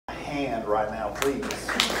hand right now, please.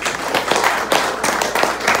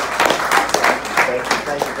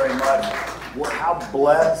 Thank you very much. How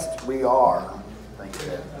blessed we are. Thank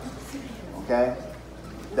you. Okay?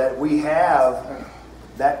 That we have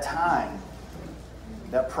that time,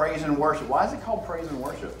 that praise and worship. Why is it called praise and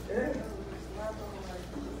worship? It's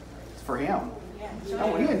for Him.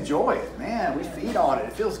 No, we enjoy it. Man, we feed on it.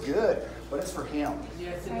 It feels good. But it's for Him.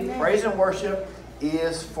 Praise and worship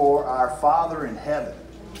is for our Father in heaven.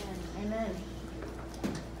 Amen.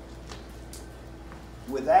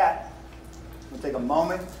 With that, we'll take a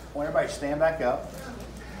moment. I want everybody to stand back up.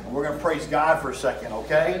 And we're going to praise God for a second,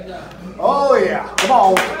 okay? Oh, yeah. Come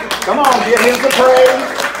on. Come on. Give Him the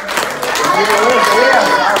praise.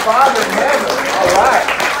 Yeah, our Father in heaven. All right.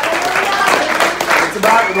 It's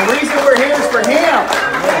about the reason we're here is for Him.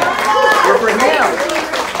 We're for Him.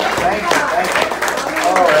 Thank you. Thank you.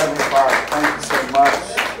 Oh, Heavenly Father, thank you so much.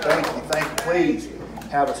 Thank you. Thank you. Please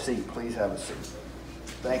have a seat. Please have a seat.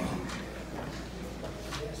 Thank you.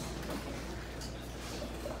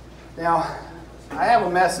 Now, I have a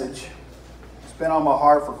message. It's been on my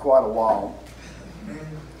heart for quite a while.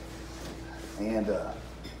 And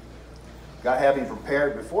God had me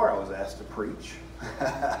prepared before I was asked to preach.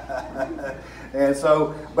 And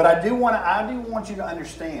so, but I do want you to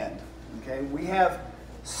understand, okay? We have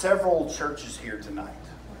several churches here tonight.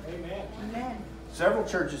 Amen. Amen. Several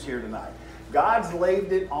churches here tonight. God's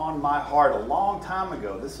laid it on my heart a long time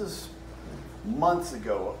ago. This is months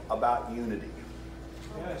ago about unity.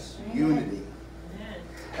 Yes. Unity.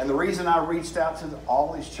 And the reason I reached out to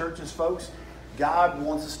all these churches, folks, God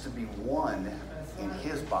wants us to be one in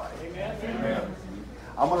His body. Amen.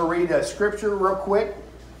 I'm going to read a scripture real quick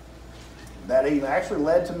that He actually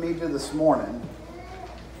led to me to this morning.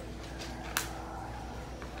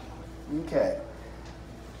 Okay.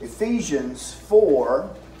 Ephesians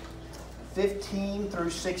 4:15 through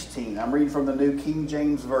 16. I'm reading from the New King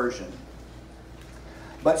James Version.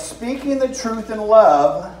 But speaking the truth in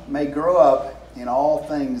love may grow up in all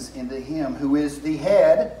things into Him who is the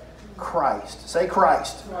head, Christ. Say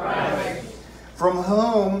Christ. Christ. From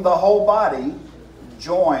whom the whole body,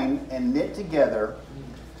 joined and knit together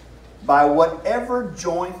by whatever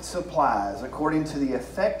joint supplies, according to the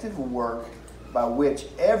effective work by which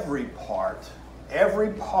every part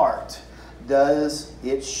does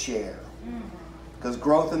its share. Because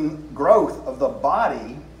growth of the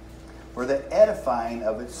body for the edifying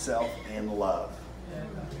of itself in love.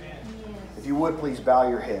 If you would, please bow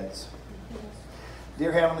your heads.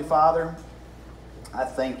 Dear Heavenly Father, I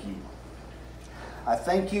thank you. I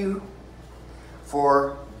thank you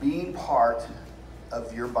for being part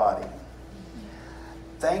of your body.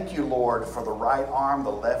 Thank you, Lord, for the right arm,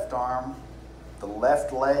 the left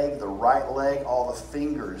leg, the right leg, all the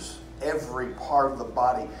fingers, every part of the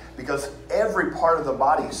body. Because every part of the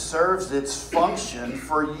body serves its function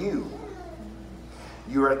for you.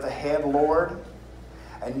 You are at the head, Lord,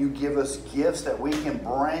 and you give us gifts that we can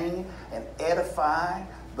bring and edify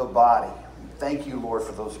the body. Thank you, Lord,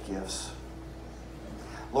 for those gifts.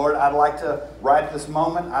 Lord, I'd like to, right at this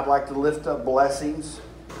moment, I'd like to lift up blessings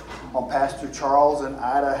on Pastor Charles and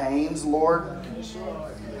Ida Haynes, Lord,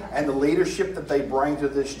 and the leadership that they bring to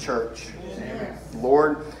this church.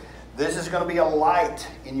 Lord, this is going to be a light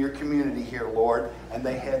in your community here, Lord, and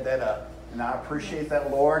they head that up. And I appreciate that,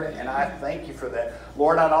 Lord, and I thank you for that.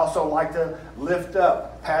 Lord, I'd also like to lift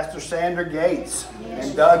up Pastor Sandra Gates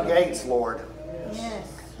and Doug Gates, Lord. Yes.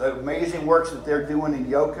 The amazing works that they're doing in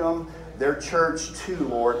Yoakum, their church too,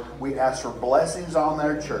 Lord. We ask for blessings on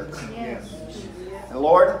their church. Yes. And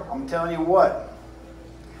Lord, I'm telling you what,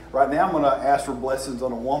 right now I'm going to ask for blessings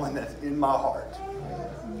on a woman that's in my heart.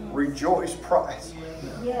 Rejoice Price.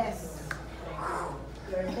 Yes.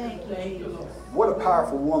 Thank you, Jesus. What a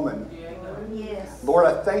powerful woman. Yes. Lord,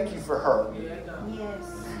 I thank you for her. Yes.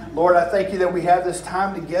 Lord, I thank you that we have this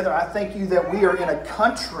time together. I thank you that we are in a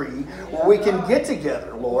country where we can get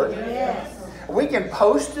together, Lord. Yes. We can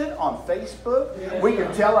post it on Facebook. We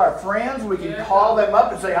can tell our friends. We can call them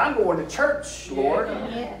up and say, I'm going to church, Lord.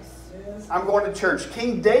 Yes. I'm going to church.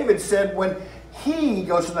 King David said when he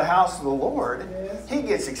goes to the house of the Lord, he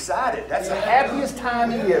gets excited. That's the happiest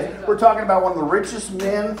time he is. We're talking about one of the richest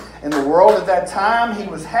men in the world at that time. He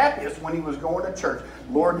was happiest when he was going to church.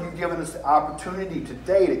 Lord, you've given us the opportunity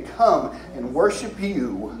today to come and worship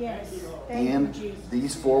you in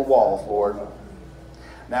these four walls, Lord.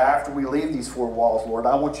 Now, after we leave these four walls, Lord,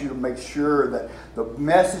 I want you to make sure that the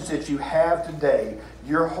message that you have today,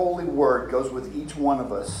 your holy word, goes with each one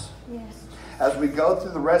of us. Yes. As we go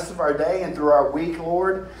through the rest of our day and through our week,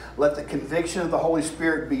 Lord, let the conviction of the Holy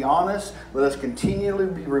Spirit be on us. Let us continually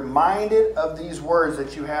be reminded of these words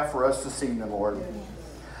that you have for us this evening, Lord.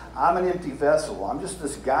 I'm an empty vessel. I'm just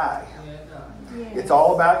this guy. Yes. It's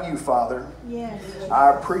all about you, Father. Yes.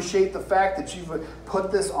 I appreciate the fact that you've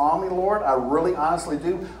put this on me, Lord. I really honestly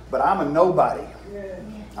do. But I'm a nobody.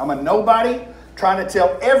 I'm a nobody trying to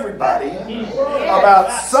tell everybody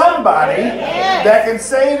about somebody that can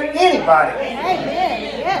save anybody.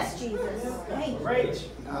 Amen. Yes, Jesus. Thank you. Great.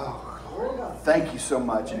 Oh, Lord. Thank you so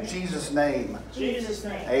much. In Jesus' name, Jesus'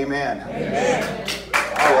 name. amen. Amen.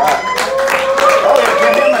 All right. Oh,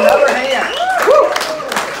 yeah, give him another hand. Woo.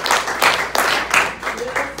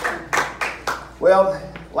 Well,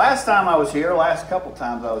 last couple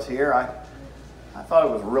times I was here, I thought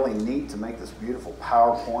it was really neat to make this beautiful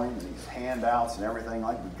PowerPoint and these handouts and everything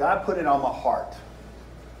like that. God put it on my heart.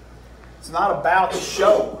 It's not about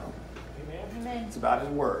show. Amen. It's about His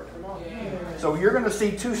Word. So you're going to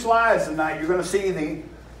see two slides tonight. You're going to see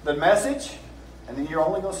the message, and then you're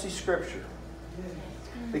only going to see Scripture.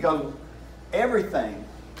 Because everything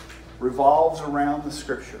revolves around the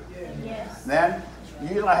Scripture. Yes. Then,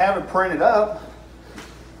 usually I have it printed up,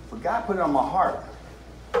 but God put it on my heart.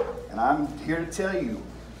 And I'm here to tell you,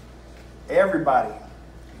 everybody,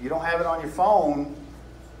 if you don't have it on your phone,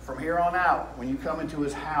 from here on out, when you come into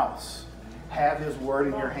His house, have His Word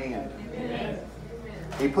in your hand. Amen.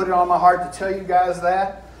 He put it on my heart to tell you guys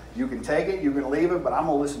that. You can take it, you can leave it, but I'm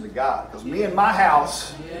going to listen to God. Because me and my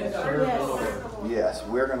house, yes,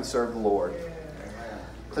 we're going to serve the Lord.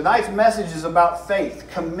 Tonight's message is about faith,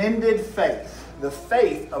 commended faith, the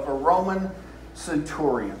faith of a Roman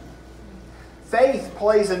centurion. Faith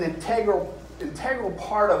plays an integral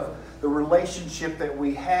part of the relationship that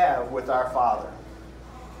we have with our Father.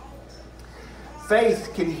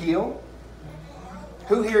 Faith can heal.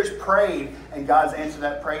 Who here has prayed and God's answered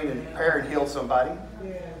that prayer and healed somebody?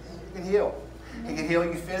 He can heal. He can heal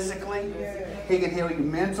you physically. He can heal you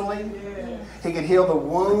mentally. He can heal the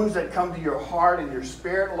wounds that come to your heart and your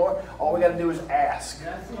spirit, Lord. All we got to do is ask,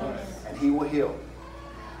 and He will heal.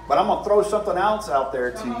 But I'm going to throw something else out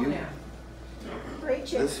there to you.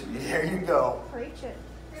 Preach it. There you go. Preach it.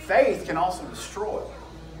 Faith can also destroy.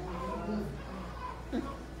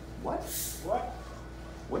 What? What?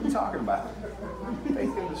 What are you talking about?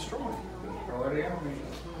 Faith can destroy.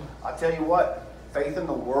 I'll tell you what. Faith in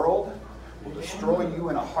the world will destroy you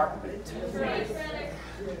in a heartbeat.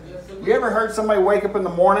 You ever heard somebody wake up in the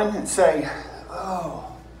morning and say,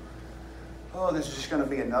 oh, this is just going to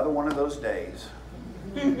be another one of those days?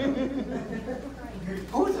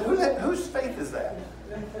 Whose faith is that?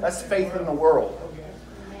 That's faith in the world.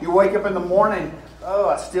 You wake up in the morning, oh,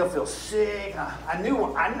 I still feel sick. I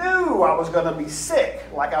knew I was going to be sick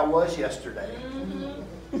like I was yesterday.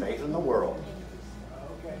 Faith in the world.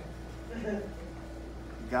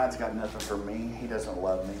 God's got nothing for me. He doesn't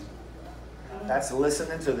love me. That's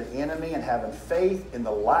listening to the enemy and having faith in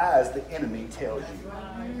the lies the enemy tells you.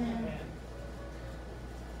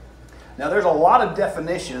 Now, there's a lot of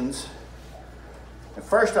definitions. At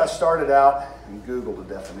first, I started out and Googled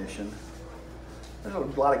the definition. There's a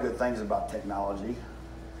lot of good things about technology,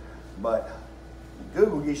 but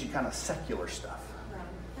Google gives you kind of secular stuff.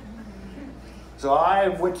 So I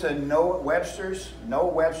went to Noah Webster's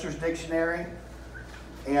dictionary,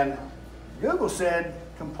 and Google said,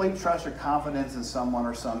 complete trust or confidence in someone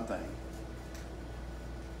or something.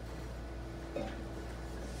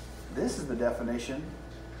 This is the definition.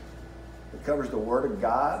 It covers the Word of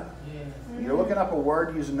God. You're looking up a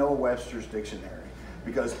word using Noah Webster's dictionary,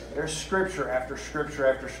 because there's scripture after scripture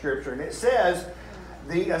after scripture, and it says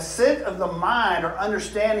the assent of the mind or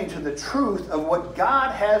understanding to the truth of what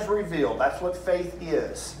God has revealed. That's what faith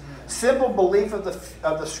is. Simple belief of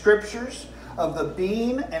the scriptures, of the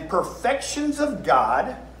being and perfections of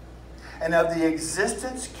God, and of the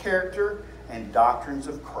existence, character, and doctrines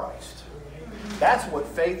of Christ. That's what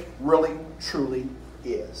faith really, truly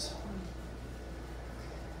is.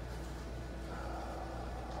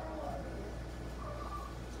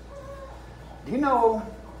 Do you know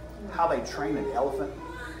how they train an elephant?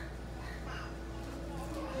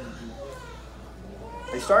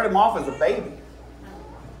 They start him off as a baby.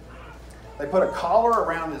 They put a collar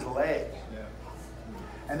around his leg.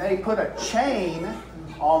 And they put a chain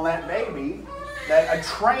on that baby that a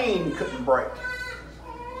train couldn't break.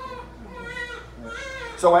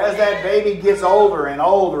 So as that baby gets older and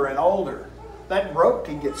older and older, that rope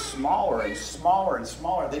can get smaller and smaller and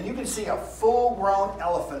smaller. Then you can see a full-grown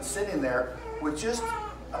elephant sitting there with just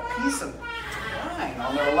a piece of twine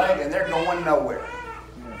on their leg, and they're going nowhere.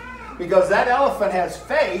 Because that elephant has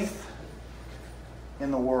faith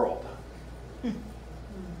in the world. Good.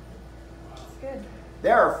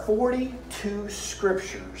 There are 42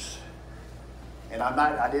 scriptures, and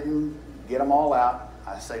I didn't get them all out.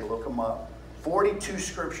 I say look them up. 42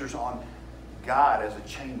 scriptures on God as a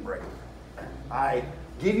chain breaker. I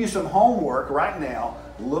give you some homework right now.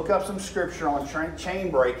 Look up some scripture on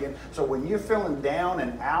chain breaking. So when you're feeling down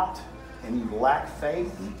and out and you lack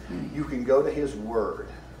faith, you can go to His Word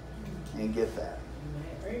and get that.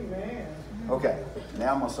 Amen. Okay,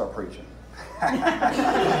 now I'm going to start preaching.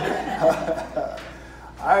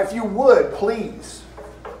 If you would, please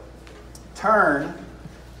turn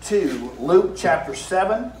to Luke chapter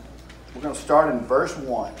 7. We're going to start in verse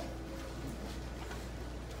 1.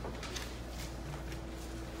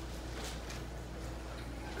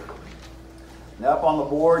 Now up on the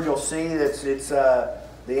board, you'll see that it's the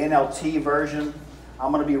NLT version.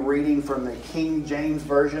 I'm going to be reading from the King James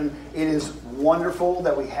Version. It is wonderful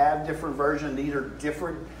that we have different versions. These are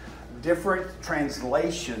different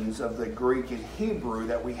translations of the Greek and Hebrew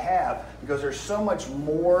that we have, because there's so much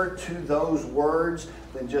more to those words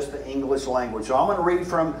than just the English language. So I'm going to read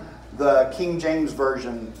from the King James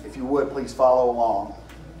Version. If you would, please follow along.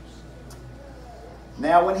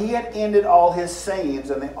 Now when he had ended all his sayings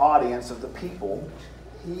in the audience of the people,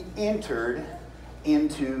 he entered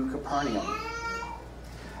into Capernaum.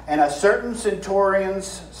 And a certain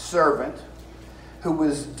centurion's servant, who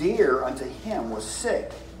was dear unto him, was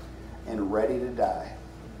sick and ready to die.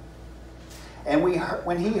 And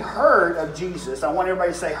when he heard of Jesus, I want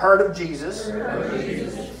everybody to say, heard of Jesus. Heard of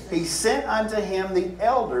Jesus. He sent unto him the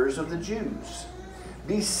elders of the Jews,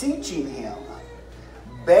 beseeching him,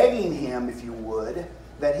 begging him, if you would,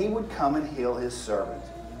 that he would come and heal his servant.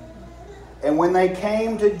 And when they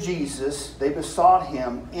came to Jesus, they besought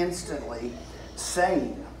him instantly,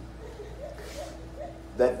 saying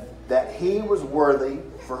that he was worthy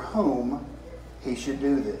for whom he should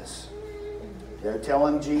do this. They're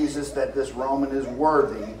telling Jesus that this Roman is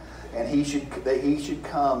worthy, and that he should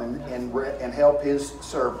come and help his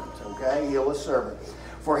servant, okay? Heal his servant.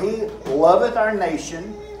 For he loveth our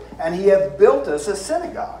nation, and he hath built us a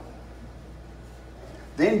synagogue.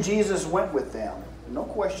 Then Jesus went with them. No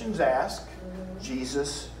questions asked.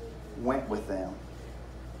 Jesus went with them.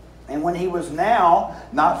 And when he was now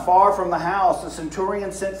not far from the house, the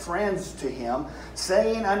centurion sent friends to him,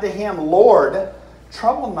 saying unto him, Lord,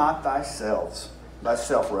 trouble not thyself,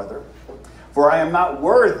 for I am not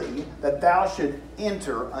worthy that thou should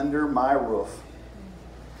enter under my roof.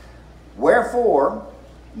 Wherefore,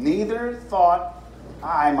 neither thought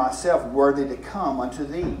I myself worthy to come unto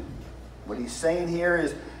thee. What he's saying here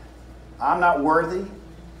is, I'm not worthy.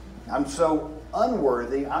 I'm so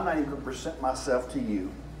unworthy, I'm not even going to present myself to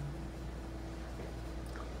you.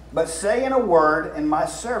 But say in a word, and my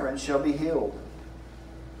servant shall be healed.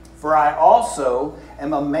 For I also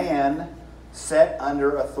am a man set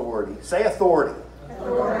under authority. Say authority.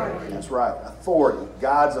 Authority. That's right. Authority.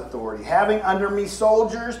 God's authority. Having under me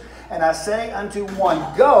soldiers, and I say unto one,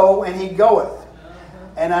 Go, and he goeth.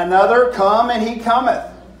 And another, Come, and he cometh.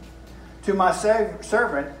 To my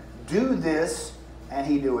servant, Do this, and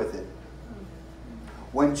he doeth it.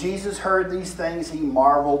 When Jesus heard these things, he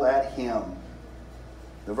marveled at him.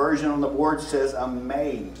 The version on the board says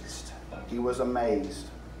amazed. He was amazed.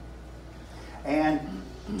 And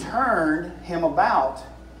turned him about.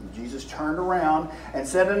 Jesus turned around and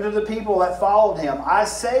said unto the people that followed him, I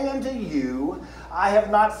say unto you, I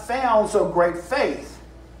have not found so great faith,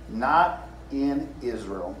 not in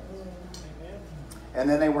Israel. And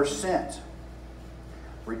then they were sent.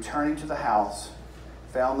 Returning to the house,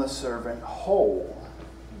 found the servant whole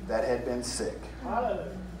that had been sick.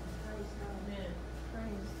 Hallelujah.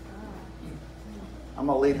 I'm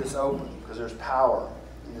going to leave this open because there's power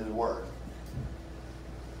in His Word.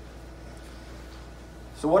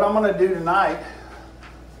 So what I'm going to do tonight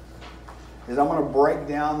is I'm going to break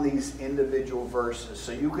down these individual verses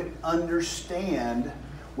so you can understand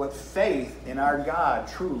what faith in our God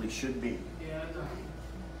truly should be.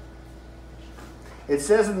 It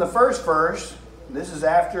says in the first verse, this is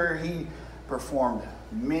after he performed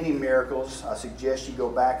many miracles. I suggest you go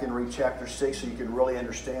back and read chapter 6 so you can really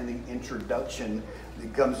understand the introduction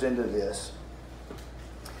that comes into this.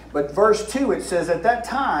 But verse 2, it says, At that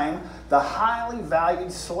time, the highly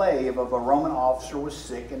valued slave of a Roman officer was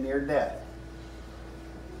sick and near death.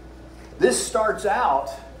 This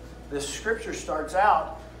scripture starts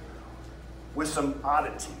out with some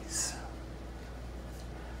oddities.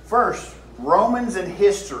 First, Romans in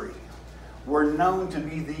history were known to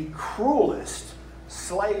be the cruelest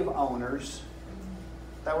slave owners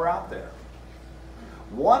that were out there.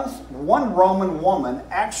 One Roman woman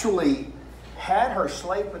actually had her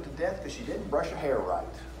slave put to death because she didn't brush her hair right.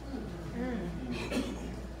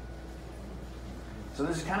 So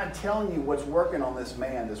this is kind of telling you what's working on this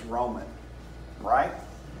man, this Roman. Right?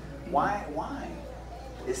 Why?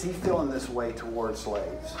 is he feeling this way towards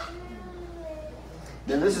slaves?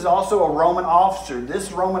 Then this is also a Roman officer.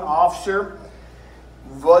 This Roman officer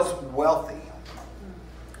was wealthy.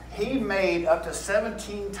 He made up to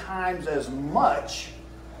 17 times as much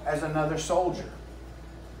as another soldier.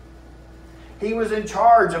 He was in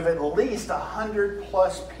charge of at least 100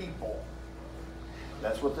 plus people.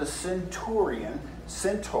 That's what the centurion,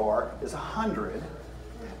 centaur is 100.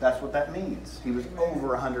 That's what that means. He was over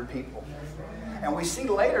 100 people. And we see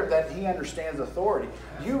later that he understands authority.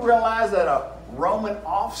 You realize that a Roman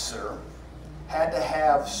officer had to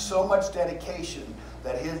have so much dedication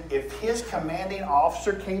that if his commanding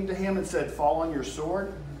officer came to him and said, fall on your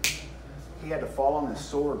sword, he had to fall on his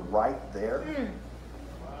sword right there.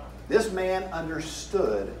 This man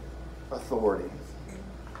understood authority.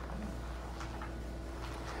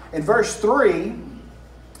 In verse 3,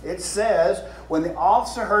 it says, when the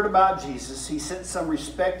officer heard about Jesus, he sent some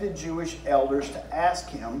respected Jewish elders to ask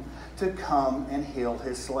him to come and heal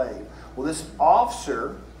his slave. Well, this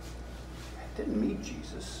officer didn't meet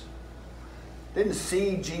Jesus, didn't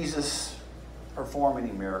see Jesus perform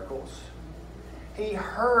any miracles. He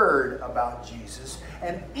heard about Jesus,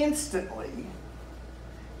 and instantly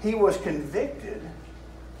he was convicted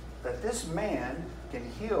that this man can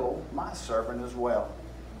heal my servant as well.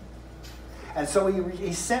 And so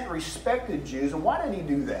he sent respected Jews. And why did he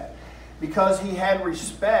do that? Because he had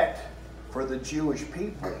respect for the Jewish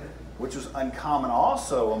people, which was uncommon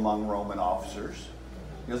also among Roman officers,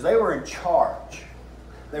 because they were in charge.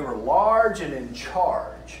 They were large and in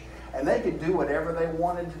charge, and they could do whatever they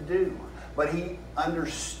wanted to do. But he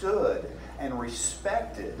understood and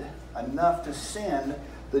respected enough to send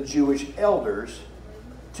the Jewish elders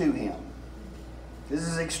to him. This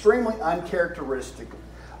is extremely uncharacteristic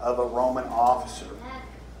of a Roman officer.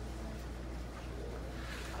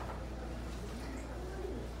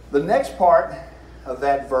 The next part of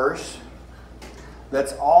that verse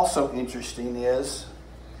that's also interesting is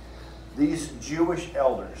these Jewish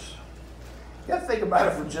elders. You got to think about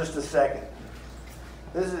it for just a second.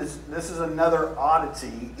 This is another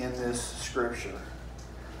oddity in this scripture.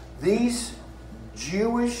 These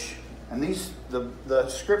Jewish, and the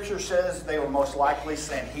scripture says they were most likely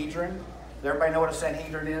Sanhedrin. Does everybody know what a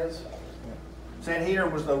Sanhedrin is?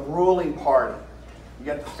 Sanhedrin was the ruling party. You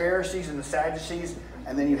got the Pharisees and the Sadducees,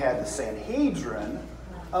 and then you had the Sanhedrin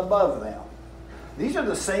above them. These are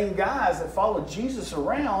the same guys that followed Jesus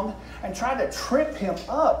around and tried to trip him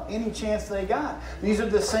up any chance they got. These are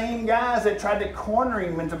the same guys that tried to corner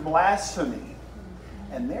him into blasphemy.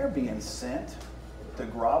 And they're being sent to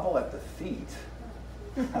grovel at the feet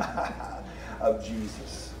of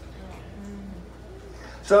Jesus.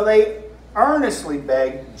 So they earnestly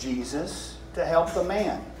begged Jesus to help the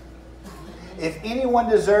man. If anyone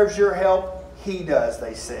deserves your help, he does,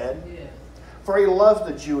 they said. For he loves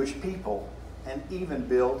the Jewish people and even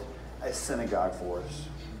built a synagogue for us.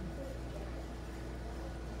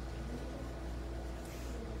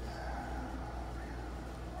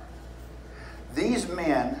 These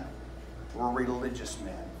men were religious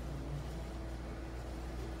men.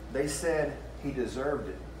 They said he deserved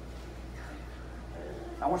it.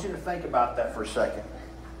 I want you to think about that for a second.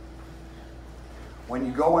 When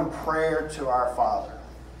you go in prayer to our Father,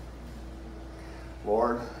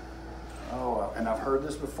 Lord, and I've heard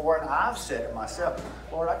this before, and I've said it myself,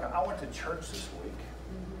 Lord, I went to church this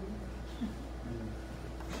week.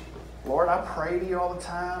 Lord, I pray to you all the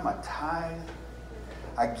time. I tithe.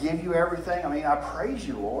 I give you everything. I mean, I praise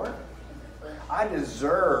you, Lord. I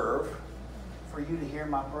deserve for you to hear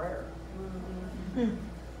my prayer.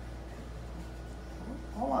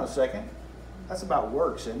 Hold on a second. That's about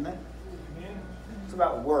works, isn't it? It's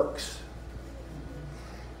about works.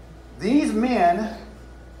 These men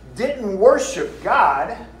didn't worship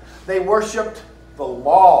God. They worshiped the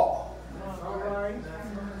law.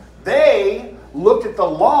 They looked at the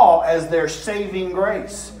law as their saving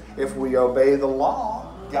grace. If we obey the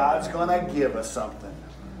law, God's going to give us something.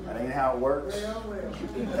 That ain't how it works.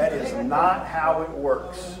 That is not how it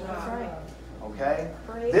works. Okay?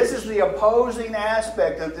 This is the opposing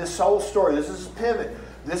aspect of this whole story. This is a pivot.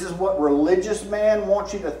 This is what religious man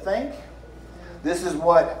wants you to think. This is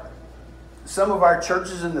what some of our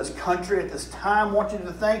churches in this country at this time want you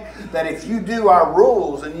to think, that if you do our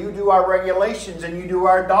rules and you do our regulations and you do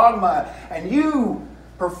our dogma and you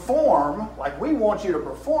perform like we want you to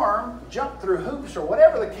perform, jump through hoops or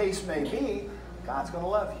whatever the case may be, God's going to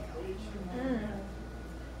love you.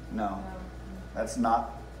 No, that's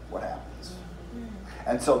not what happens.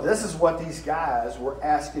 And so this is what these guys were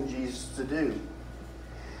asking Jesus to do.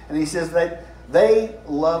 And he says that they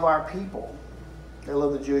love our people. They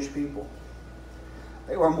love the Jewish people.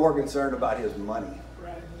 They were more concerned about his money.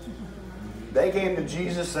 They came to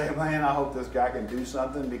Jesus saying, man, I hope this guy can do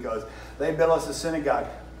something because they built us a synagogue.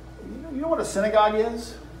 You know what a synagogue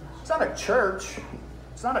is? It's not a church.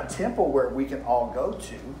 It's not a temple where we can all go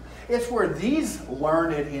to. It's where these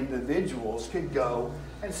learned individuals could go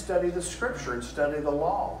and study the scripture and study the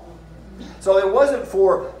law. So it wasn't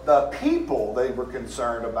for the people they were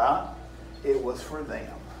concerned about. It was for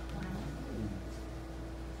them.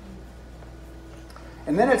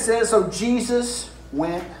 And then it says, so Jesus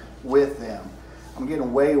went with them. I'm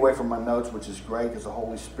getting way away from my notes, which is great because the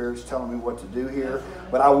Holy Spirit's telling me what to do here.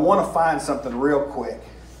 But I want to find something real quick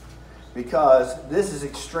because this is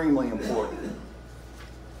extremely important.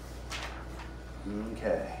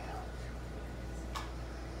 Okay.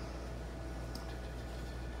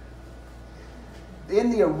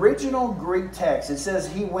 In the original Greek text, it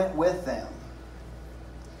says he went with them.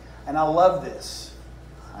 And I love this.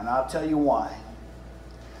 And I'll tell you why.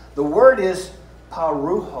 The word is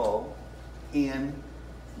paruho in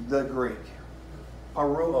the Greek.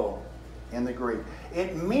 Paruho in the Greek.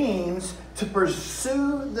 It means to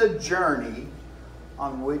pursue the journey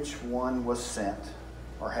on which one was sent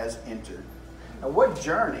or has entered. Now, what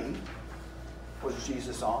journey was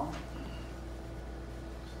Jesus on?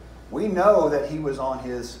 We know that he was on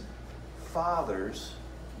his Father's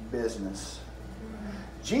business.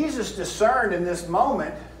 Jesus discerned in this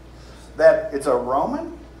moment that it's a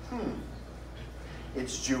Roman.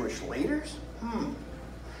 It's Jewish leaders.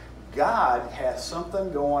 God has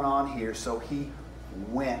something going on here, so he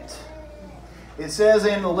went. It says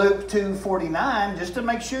in Luke 2:49, just to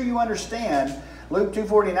make sure you understand, Luke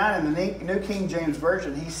 2:49 in the New King James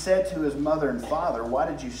Version, he said to his mother and father, "Why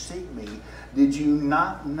did you seek me? Did you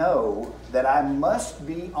not know that I must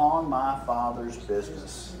be on my Father's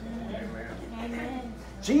business?" Amen.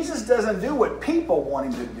 Jesus doesn't do what people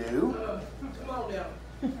want him to do.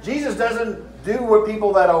 Jesus doesn't do what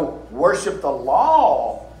people that worship the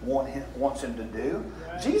law wants him to do.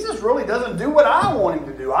 Jesus really doesn't do what I want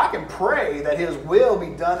him to do. I can pray that his will be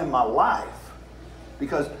done in my life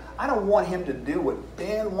because I don't want him to do what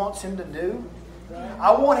Ben wants him to do.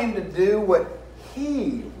 I want him to do what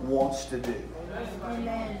he wants to do.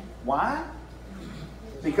 Amen. Why?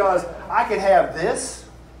 Because I could have this.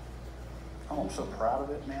 Oh, I'm so proud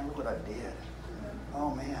of it, man. Look what I did.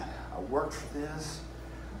 Oh, man. I worked for this.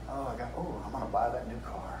 Oh, I'm going to buy that new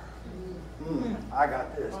car. I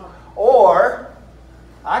got this. Or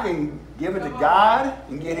I can give it to God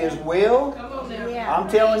and get his will. Yeah. I'm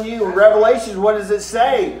telling you, in Revelations, what does it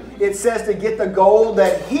say? It says to get the gold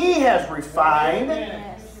that he has refined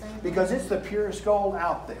Yes. because it's the purest gold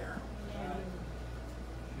out there.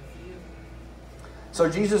 So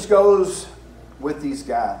Jesus goes with these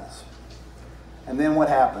guys. And then what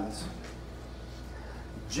happens?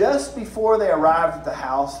 Just before they arrived at the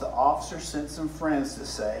house, the officer sent some friends to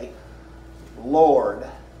say, "Lord."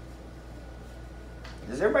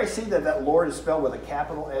 Does everybody see that Lord is spelled with a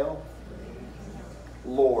capital L?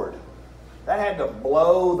 Lord. That had to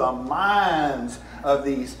blow the minds of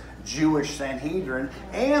these Jewish Sanhedrin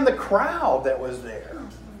and the crowd that was there.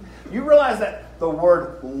 You realize that the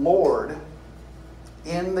word Lord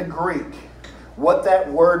in the Greek, what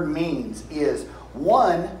that word means is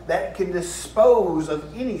one that can dispose of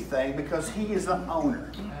anything because he is the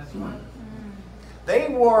owner. They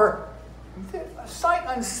were sight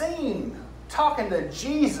unseen talking to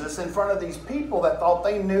Jesus in front of these people that thought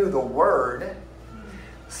they knew the word.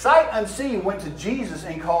 Sight unseen went to Jesus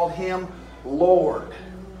and called him Lord.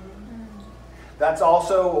 That's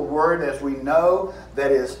also a word, as we know,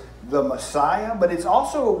 that is the Messiah, but it's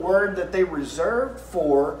also a word that they reserved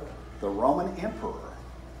for the Roman emperor.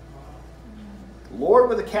 Lord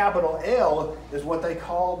with a capital L is what they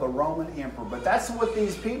call the Roman emperor. But that's what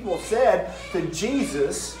these people said to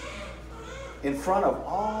Jesus in front of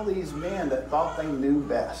all these men that thought they knew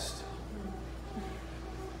best.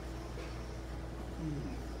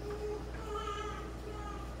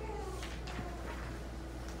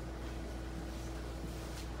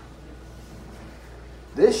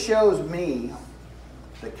 This shows me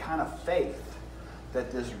the kind of faith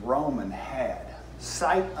that this Roman had.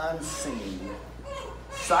 Sight unseen.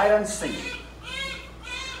 Sight unseen.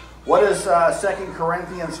 What does 2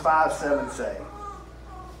 Corinthians 5:7 say?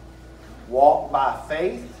 Walk by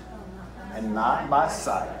faith and not by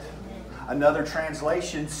sight. Another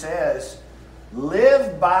translation says,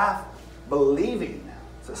 live by believing.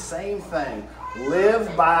 It's the same thing.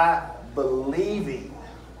 Live by believing.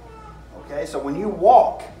 Okay, so when you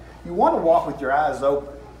walk, you want to walk with your eyes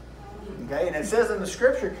open. Okay, and it says in the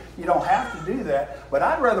scripture, you don't have to do that, but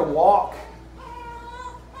I'd rather walk.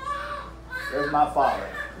 There's my father.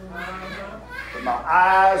 with my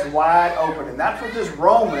eyes wide open. And that's what this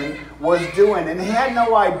Roman was doing. And he had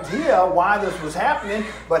no idea why this was happening,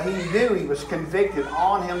 but he knew, he was convicted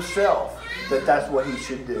on himself that that's what he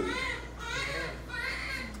should do.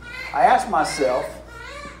 I asked myself,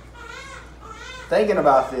 thinking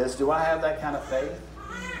about this, do I have that kind of faith?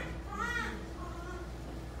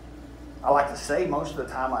 I like to say most of the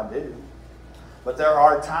time I do. But there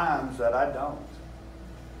are times that I don't.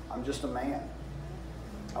 I'm just a man.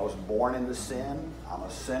 I was born into sin. I'm a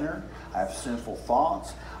sinner. I have sinful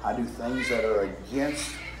thoughts. I do things that are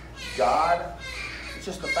against God. It's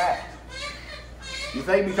just a fact. You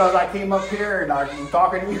think because I came up here and I'm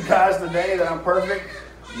talking to you guys today that I'm perfect?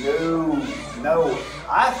 No.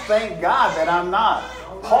 I thank God that I'm not.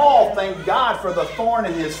 Paul thanked God for the thorn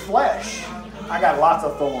in his flesh. I got lots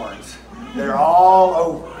of thorns. They're all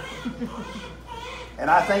over. And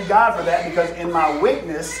I thank God for that because in my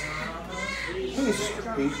weakness,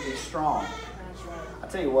 He's strong. I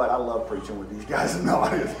tell you what, I love preaching with these guys in the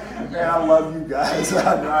audience. Man, I love you guys.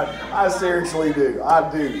 I seriously do. I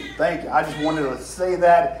do. Thank you. I just wanted to say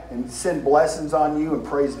that and send blessings on you and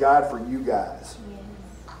praise God for you guys.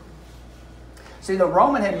 See, the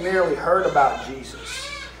Roman had merely heard about Jesus.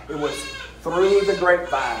 It was through the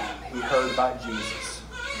grapevine he heard about Jesus.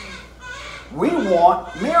 We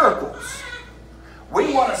want miracles.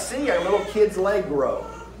 We want to see a little kid's leg grow.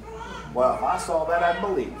 Well, if I saw that, I'd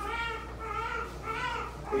believe.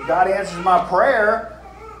 If God answers my prayer,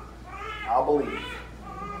 I'll believe.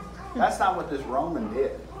 That's not what this Roman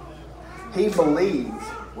did. He believed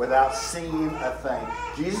without seeing a thing.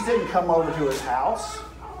 Jesus didn't come over to his house.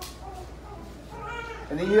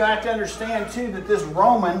 And then you have to understand, too, that this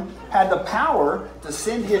Roman had the power to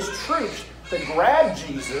send his troops to grab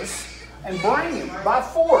Jesus and bring him by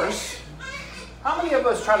force. How many of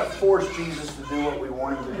us try to force Jesus to do what we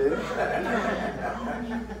want him to do?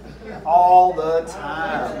 All the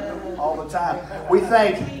time. All the time. We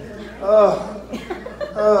think, oh,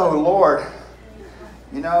 Lord,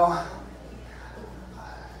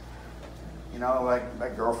 like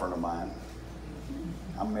that girlfriend of mine,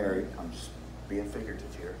 I'm married, I'm just being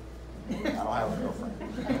figurative here. I don't have a girlfriend.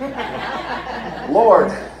 Lord,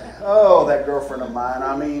 that girlfriend of mine,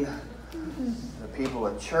 I mean, the people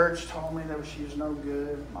at church told me that she was no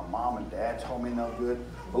good. My mom and dad told me no good.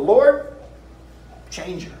 But Lord,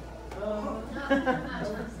 change her.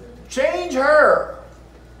 Change her.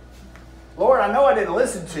 Lord, I know I didn't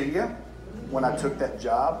listen to you when I took that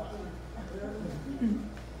job.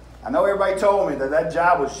 I know everybody told me that that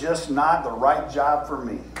job was just not the right job for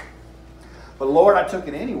me. But Lord, I took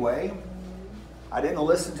it anyway. I didn't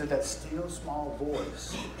listen to that still small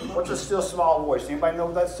voice. What's a still small voice? Anybody know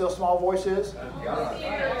what that still small voice is? God.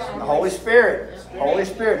 The Holy Spirit. Holy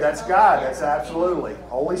Spirit, that's God. That's absolutely.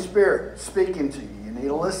 Holy Spirit speaking to you. You need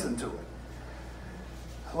to listen to it.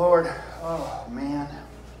 Lord, oh man.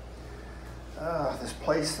 This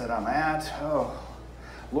place that I'm at. Oh,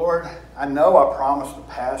 Lord, I know I promised the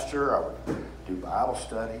pastor I would do Bible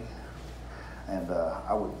study. And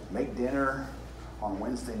I would make dinner on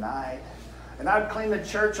Wednesday night. And I'd clean the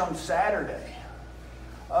church on Saturday.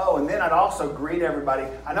 Oh, and then I'd also greet everybody.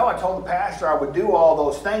 I know I told the pastor I would do all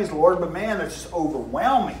those things, Lord, but man, it's just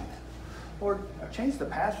overwhelming. Lord, I've changed the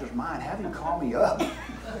pastor's mind. Have him call me up.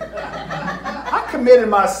 I committed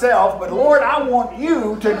myself, but Lord, I want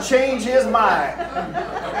you to change his mind.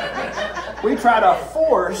 We try to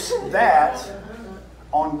force that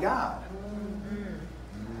on God.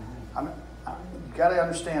 You've got to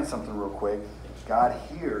understand something real quick. God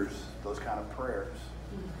hears those kind of prayers.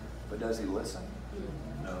 But does he listen?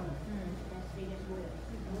 No.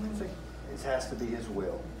 It has to be his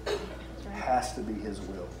will. It has to be his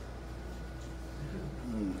will.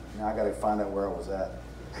 Now I got to find out where I was at.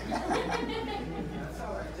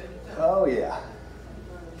 Oh, yeah.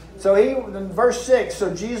 So in verse 6,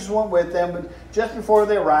 so Jesus went with them, but just before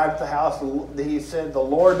they arrived at the house, he said, "The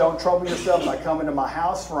Lord, don't trouble yourself by coming to my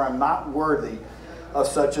house, for I'm not worthy of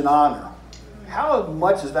such an honor." How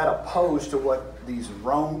much is that opposed to what these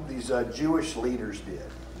Jewish leaders did?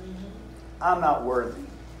 I'm not worthy.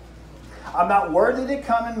 I'm not worthy to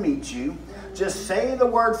come and meet you. Just say the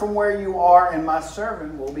word from where you are, and my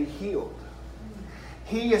servant will be healed.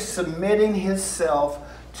 He is submitting himself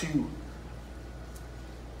to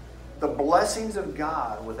the blessings of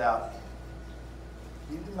God without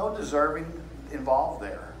no deserving involved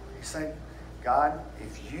there. He's saying, God,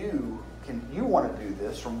 if you want to do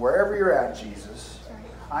this from wherever you're at, Jesus,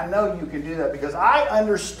 I know you can do that because I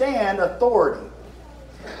understand authority.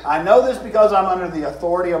 I know this because I'm under the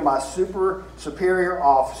authority of my superior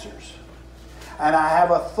officers. And I have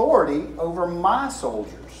authority over my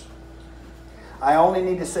soldiers. I only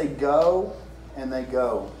need to say go, and they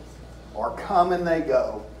go. Or come and they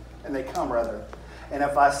go. And they come, rather. And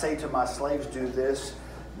if I say to my slaves, do this,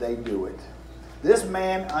 they do it. This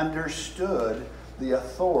man understood the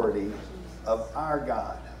authority of our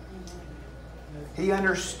God. He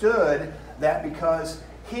understood that because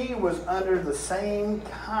he was under the same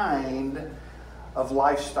kind of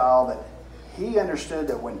lifestyle, that he understood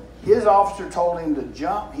that when his officer told him to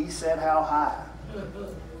jump, he said how high.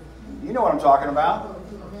 You know what I'm talking about,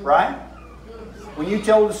 right? When you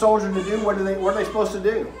tell the soldier to do, what are they supposed to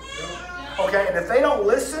do? Okay, and if they don't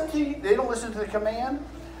listen to you, they don't listen to the command,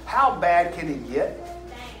 how bad can it get?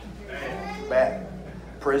 Bad.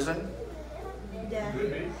 Prison?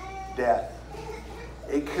 Death.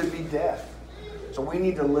 It could be death. So we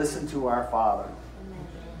need to listen to our Father.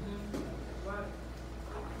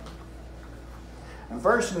 In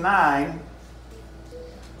verse 9,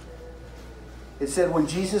 it said, when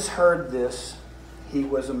Jesus heard this, he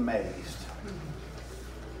was amazed.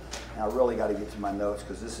 Now I really got to get to my notes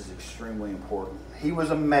because this is extremely important. He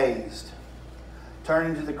was amazed.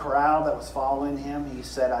 Turning to the crowd that was following him, he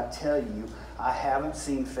said, I tell you, I haven't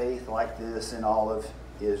seen faith like this in all of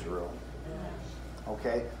Israel.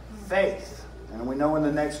 Okay? Faith. And we know in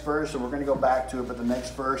the next verse, and we're going to go back to it, but the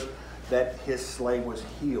next verse, that his slave was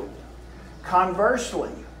healed.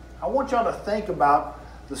 Conversely, I want y'all to think about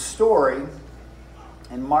the story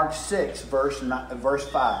in Mark 6, verse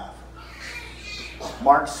 5.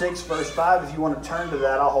 Mark 6, verse 5, if you want to turn to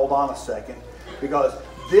that, I'll hold on a second. Because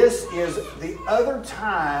this is the other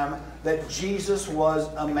time that Jesus was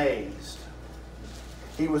amazed.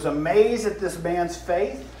 He was amazed at this man's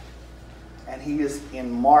faith. And he is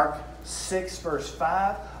in Mark 6, verse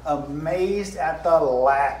 5, amazed at the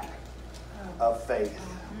lack of faith.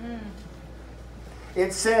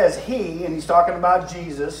 It says he, and he's talking about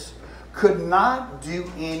Jesus, could not do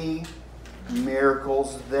any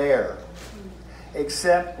miracles there,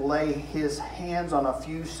 except lay his hands on a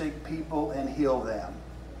few sick people and heal them.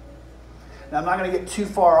 Now, I'm not going to get too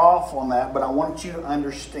far off on that, but I want you to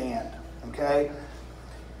understand, okay?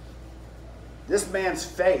 This man's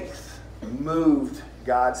faith moved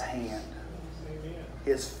God's hand.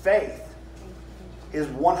 His faith, his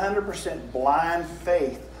 100% blind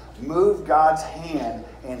faith, moved God's hand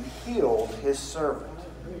and healed his servant.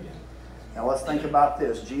 Now let's think about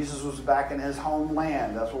this. Jesus was back in his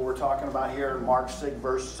homeland. That's what we're talking about here in Mark 6,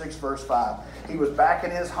 verse 5. He was back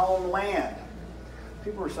in his homeland.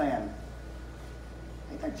 People were saying,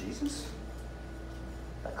 ain't that Jesus?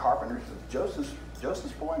 That carpenter, Joseph's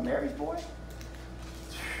boy, Mary's boy?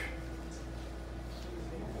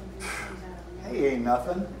 He ain't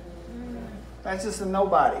nothing. That's just a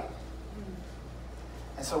nobody.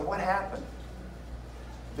 And so what happened?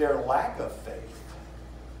 Their lack of faith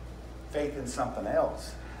in something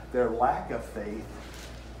else, their lack of faith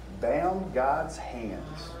bound God's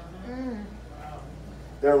hands.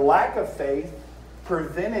 Their lack of faith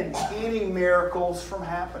prevented any miracles from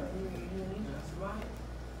happening.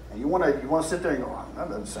 And you want to sit there and go, oh, that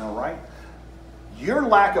doesn't sound right. Your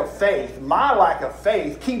lack of faith, my lack of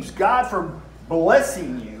faith, keeps God from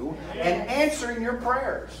blessing you and answering your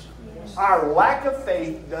prayers. Our lack of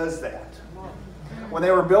faith does that. When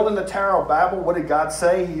they were building the Tower of Babel, what did God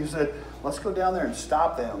say? He said, let's go down there and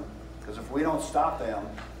stop them. Because if we don't stop them,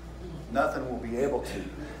 nothing will be able to.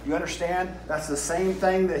 You understand? That's the same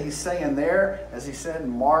thing that he's saying there as he said in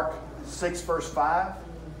Mark 6, verse 5.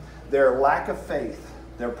 Their lack of faith,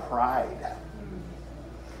 their pride,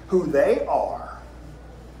 who they are,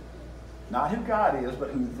 not who God is,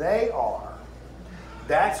 but who they are,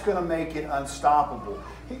 that's going to make it unstoppable.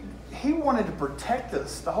 He wanted to protect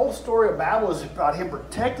us. The whole story of Babel is about him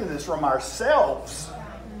protecting us from ourselves.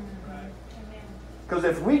 Because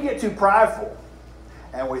if we get too prideful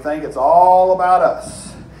and we think it's all about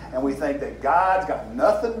us and we think that God's got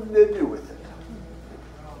nothing to do with it,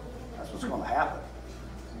 that's what's going to happen.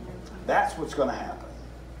 That's what's going to happen.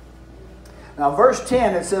 Now, verse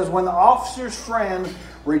 10, it says, when the officer's friend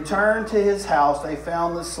returned to his house, they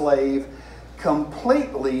found the slave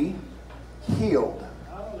completely healed.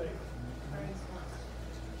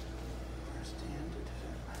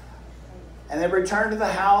 And they returned to the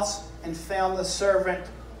house and found the servant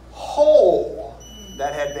whole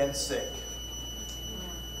that had been sick.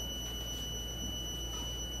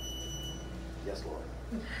 Yes, Lord.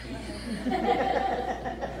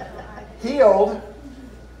 Healed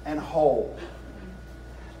and whole.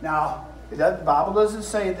 Now, the Bible doesn't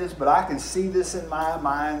say this, but I can see this in my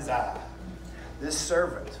mind's eye. This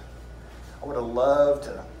servant, I would have loved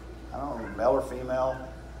to, I don't know, male or female,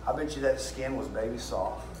 I bet you that skin was baby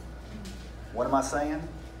soft. What am I saying?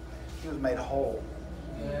 He was made whole.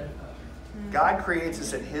 God creates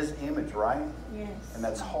us in His image, right? Yes. And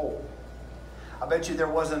that's whole. I bet you there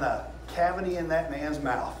wasn't a cavity in that man's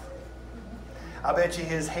mouth. I bet you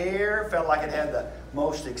his hair felt like it had the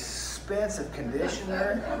most expensive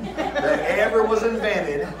conditioner that ever was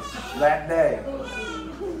invented that day.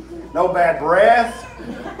 No bad breath.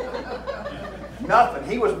 Nothing.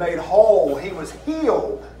 He was made whole. He was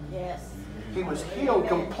healed. Yes. He was healed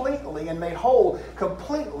completely and made whole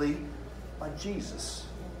completely by Jesus.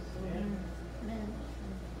 Amen.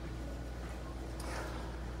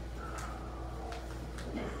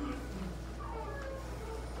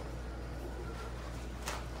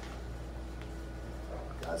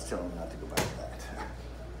 God's telling me not to go back to that.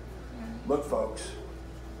 Look, folks,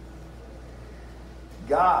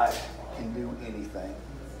 God can do anything.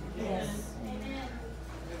 Yes.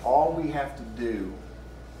 All we have to do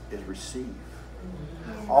is receive.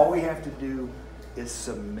 All we have to do is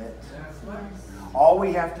submit. All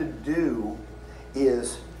we have to do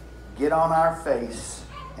is get on our face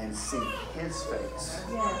and seek His face.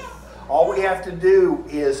 Yes. All we have to do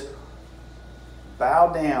is bow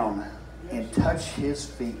down and touch His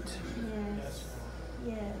feet. Yes.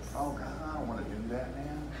 Yes. Oh, God, I don't want to do that,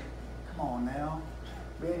 man. Come on now.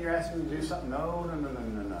 Ben, you're asking me to do something? No.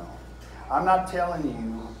 I'm not telling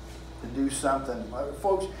you to do something.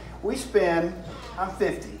 Folks, I'm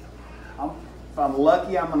 50. If I'm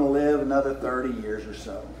lucky, I'm going to live another 30 years or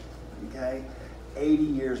so. Okay? 80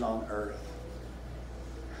 years on earth.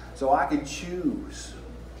 So I can choose.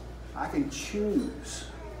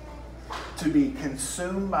 To be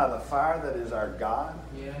consumed by the fire that is our God.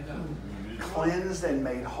 Cleansed and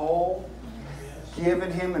made whole.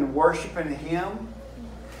 Giving Him and worshiping Him.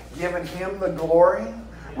 Giving Him the glory.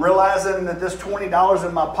 Realizing that this $20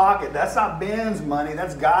 in my pocket, that's not Ben's money.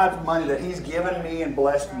 That's God's money that He's given me and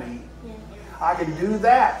blessed me. I can do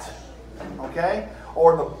that. Okay?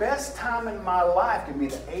 Or the best time in my life can be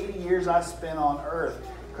the 80 years I spent on earth.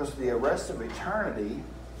 Because the rest of eternity,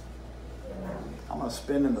 I'm going to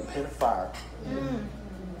spend in the pit of fire.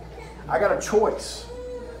 I got a choice.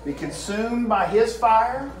 Be consumed by His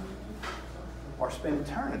fire or spend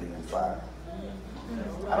eternity in fire.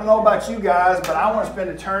 I don't know about you guys, but I want to spend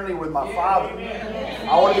eternity with my Father.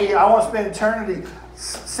 I want to spend eternity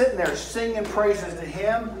sitting there singing praises to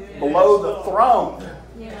Him below the throne.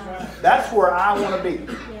 Yeah. That's where I want to be.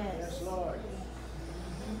 Yes.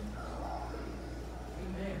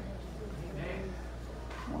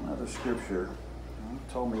 One other scripture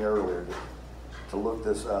told me earlier to look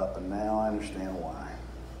this up, and now I understand why.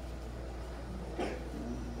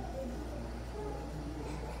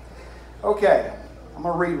 Okay, I'm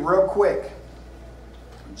going to read real quick.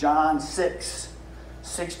 John 6,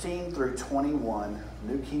 16 through 21,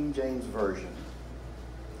 New King James Version.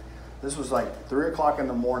 This was like 3 o'clock in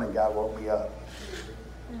the morning, God woke me up.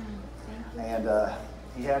 And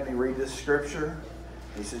He had me read this scripture.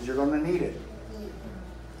 He said, you're going to need it.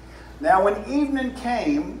 Now when evening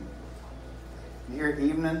came, you hear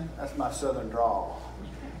evening? That's my southern drawl.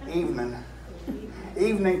 Evening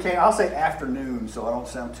came. I'll say afternoon so I don't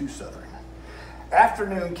sound too southern.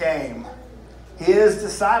 Afternoon came. His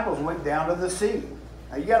disciples went down to the sea.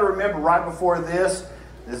 Now you got to remember right before this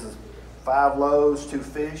is 5 loaves, 2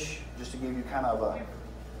 fish, just to give you kind of a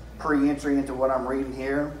pre-entry into what I'm reading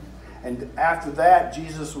here. And after that,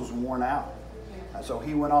 Jesus was worn out. And so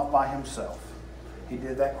He went off by Himself. He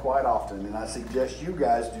did that quite often, and I suggest you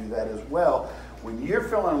guys do that as well. When you're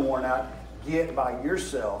feeling worn out, get by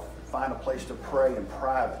yourself. Find a place to pray in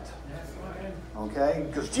private. Okay?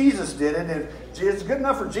 Because Jesus did it. And it's good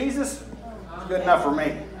enough for Jesus. It's good enough for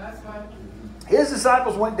me. His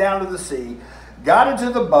disciples went down to the sea, got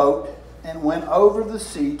into the boat, and went over the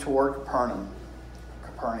sea toward Capernaum.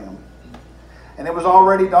 And it was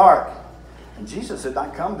already dark, and Jesus had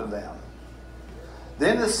not come to them.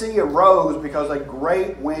 Then the sea arose because a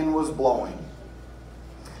great wind was blowing.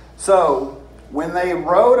 So when they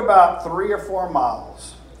rowed about 3 or 4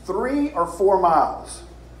 miles,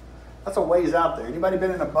 that's a ways out there. Anybody been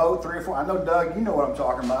in a boat 3 or 4? I know, Doug, you know what I'm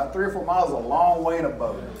talking about. 3 or 4 miles is a long way in a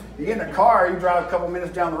boat. You get in a car, you drive a couple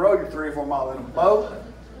minutes down the road, you're 3 or 4 miles in a boat.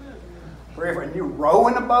 3 or 4, and you row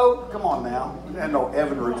in a boat? Come on now. You had no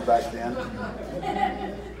Evinrudes back then.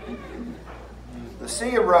 The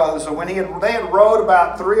sea arose, so when they had rowed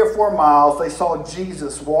about 3 or 4 miles, they saw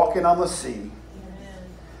Jesus walking on the sea.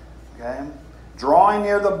 Okay? Drawing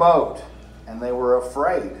near the boat, and they were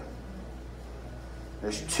afraid.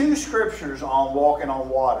 There's 2 scriptures on walking on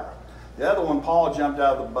water. The other one, Paul jumped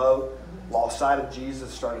out of the boat, lost sight of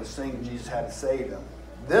Jesus, started singing. Jesus had to save him.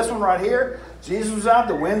 This one right here, Jesus was out,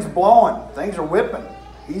 the wind's blowing, things are whipping.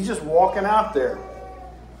 He's just walking out there.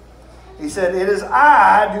 He said, "It is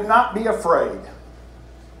I, do not be afraid."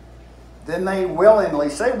 Then they willingly,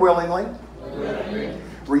 say willingly,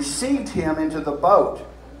 received him into the boat.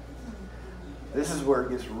 This is where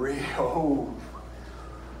it gets real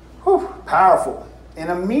powerful.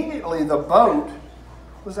 And immediately the boat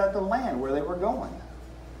was at the land where they were going.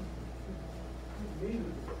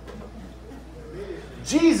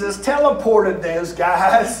 Jesus teleported those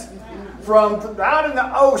guys from out in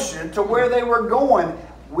the ocean to where they were going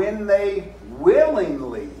when they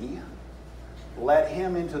willingly let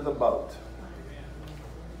him into the boat.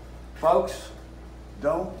 Folks,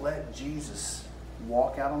 don't let Jesus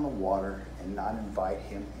walk out on the water and not invite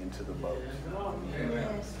him into the boat.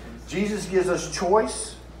 Yes. Jesus gives us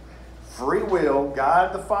choice, free will.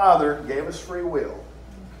 God the Father gave us free will.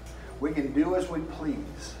 We can do as we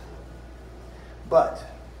please. But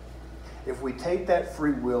if we take that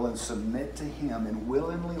free will and submit to him and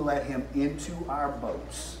willingly let him into our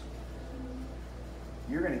boats,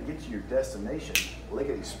 you're going to get to your destination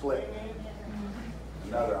lickety-split.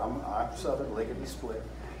 Another, I'm Southern, lickety-split.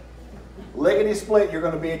 Lickety-split, you're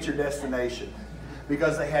going to be at your destination.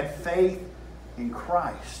 Because they had faith in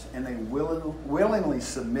Christ and they willingly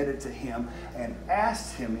submitted to him and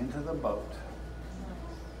asked him into the boat.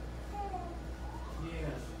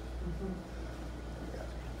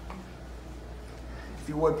 If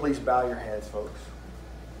you would, please bow your heads, folks.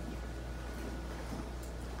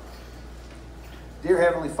 Dear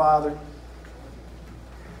Heavenly Father,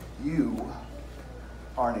 you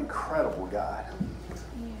are an incredible God.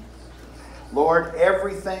 Lord,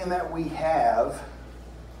 everything that we have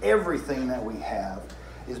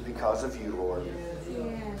is because of you, Lord.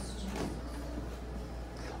 Yes.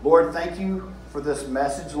 Lord, thank you for this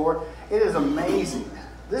message, Lord. It is amazing.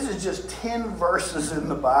 This is just 10 verses in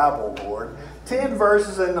the Bible, Lord. 10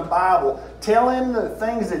 verses in the Bible telling the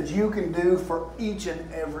things that you can do for each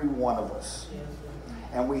and every one of us.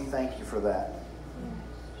 And we thank you for that.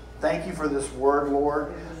 Thank you for this word,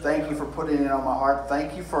 Lord. Thank you for putting it on my heart.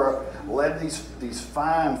 Thank you for letting these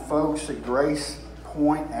fine folks at Grace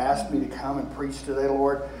Point ask me to come and preach today,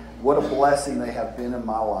 Lord. What a blessing they have been in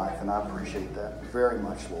my life, and I appreciate that very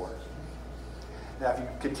much, Lord. Now, if you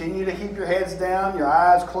continue to keep your heads down, your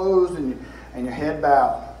eyes closed, and your head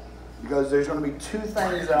bowed, because there's going to be 2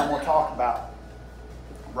 things that I'm going to talk about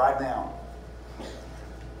right now.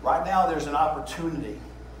 Right now, there's an opportunity.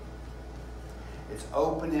 It's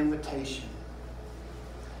open invitation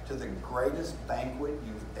to the greatest banquet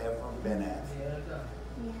you've ever been at.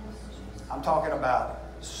 I'm talking about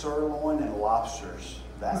sirloin and lobsters.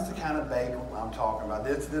 That's the kind of banquet I'm talking about.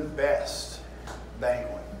 It's the best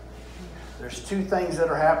banquet. There's 2 things that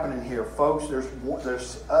are happening here, folks. There's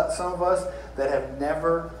some of us that have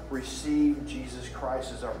never received Jesus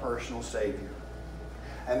Christ as our personal Savior.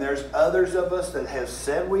 And there's others of us that have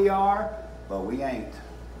said we are, but we ain't.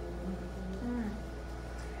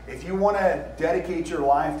 If you want to dedicate your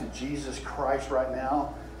life to Jesus Christ right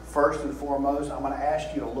now, first and foremost, I'm going to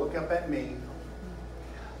ask you to look up at me.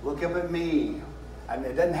 Look up at me. And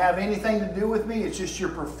it doesn't have anything to do with me. It's just your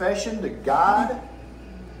profession to God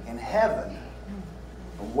in heaven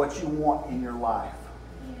of what you want in your life.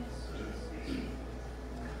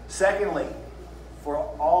 Secondly, for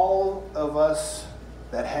all of us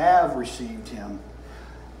that have received him,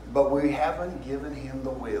 but we haven't given him the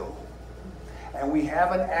will, and we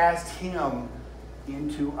haven't asked him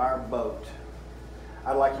into our boat,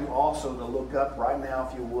 I'd like you also to look up right now,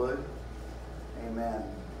 if you would. Amen.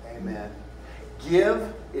 Amen.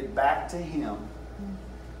 Give it back to him.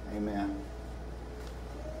 Amen.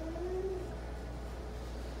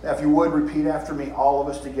 Now, if you would, repeat after me, all of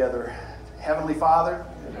us together. Heavenly Father,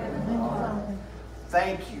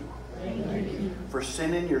 thank you for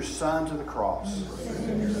sending your Son to the cross.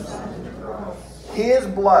 His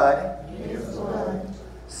blood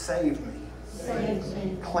saved me,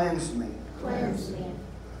 cleansed me,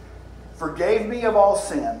 forgave me of all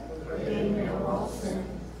sin.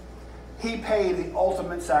 He paid the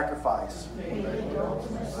ultimate sacrifice.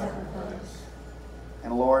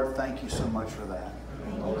 And Lord, thank you so much for that.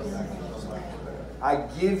 I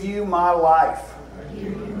give you my life.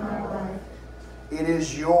 It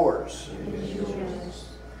is yours.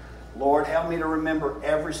 Lord, help me to remember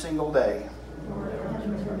every single day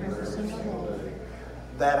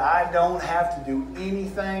that I don't have to do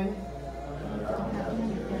anything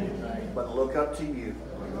but look up to you.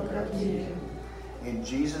 In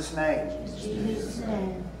Jesus' name.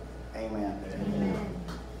 Amen.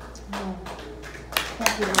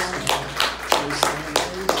 Thank you, Lord.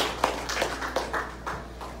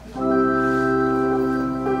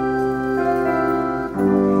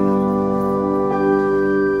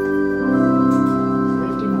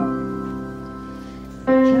 Lift him up.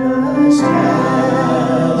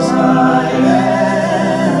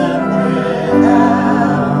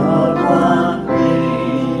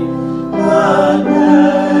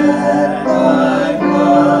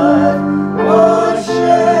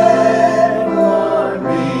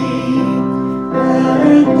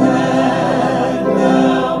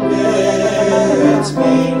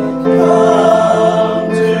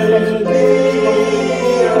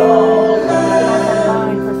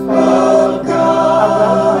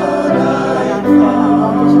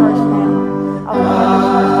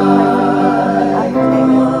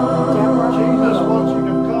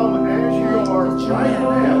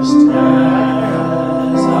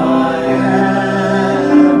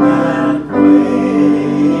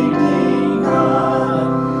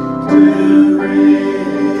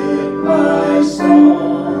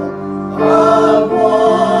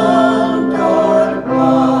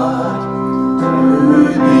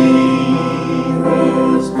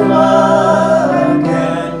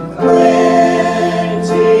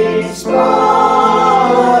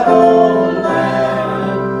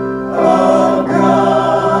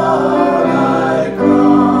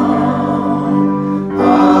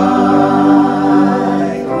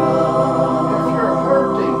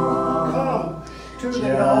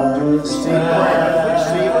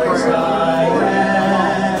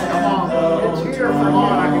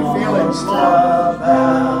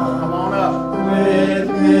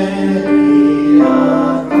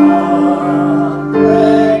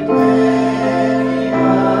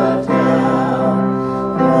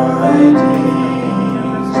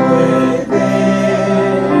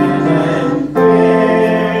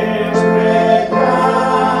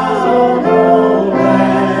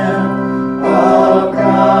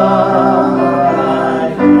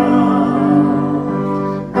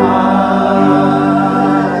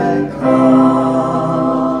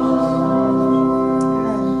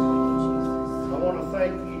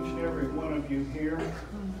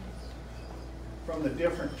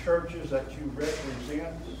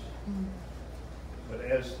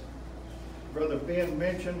 being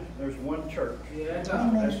mentioned, there's one church. Yeah.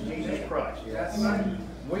 That's Jesus Christ. That's right.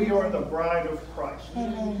 We are the bride of Christ.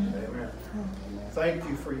 Amen. Thank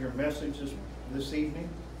you for your message this evening.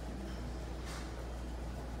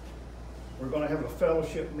 We're going to have a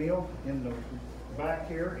fellowship meal in the back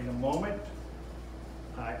here in a moment.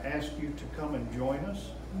 I ask you to come and join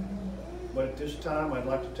us. But at this time, I'd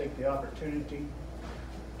like to take the opportunity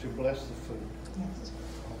to bless the food.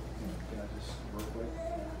 Can I just, real quick?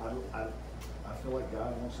 I feel like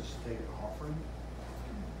God wants us to take an offering.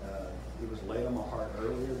 It was laid on my heart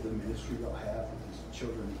earlier, the ministry they'll have with these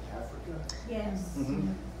children in Africa. Yes.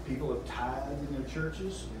 People have tithed in their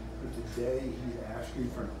churches, but today he's asking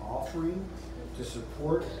for an offering to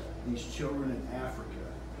support these children in Africa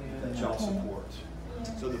that y'all support.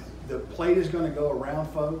 So the plate is going to go around,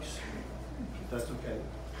 folks. If that's okay.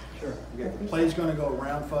 Sure. Okay, the plate is going to go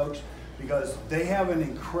around, folks, because they have an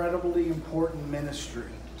incredibly important ministry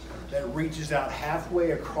that reaches out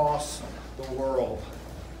halfway across the world.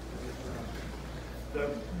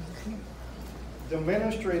 The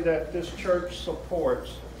ministry that this church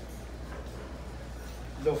supports,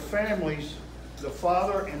 the families, the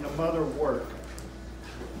father and the mother work,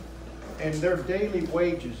 and their daily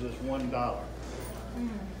wages is $1.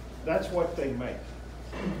 That's what they make.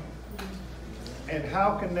 And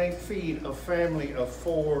how can they feed a family of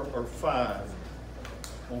 4 or 5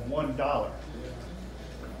 on $1?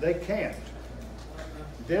 They can't.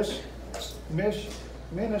 This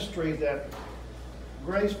ministry that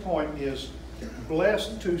Grace Point is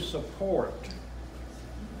blessed to support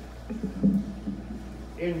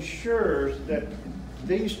ensures that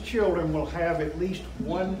these children will have at least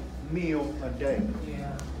one meal a day.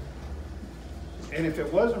 Yeah. And if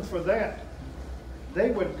it wasn't for that, they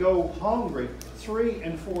would go hungry 3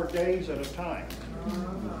 and 4 days at a time.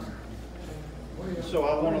 So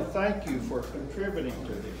I want to thank you for contributing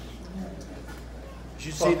to this.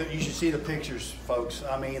 You should see the pictures, folks.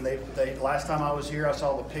 I mean, they last time I was here, I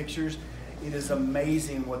saw the pictures. It is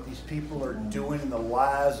amazing what these people are doing in the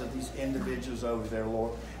lives of these individuals over there,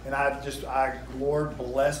 Lord. And Lord,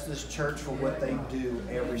 bless this church for what they do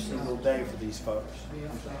every single day for these folks.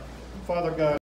 Father God,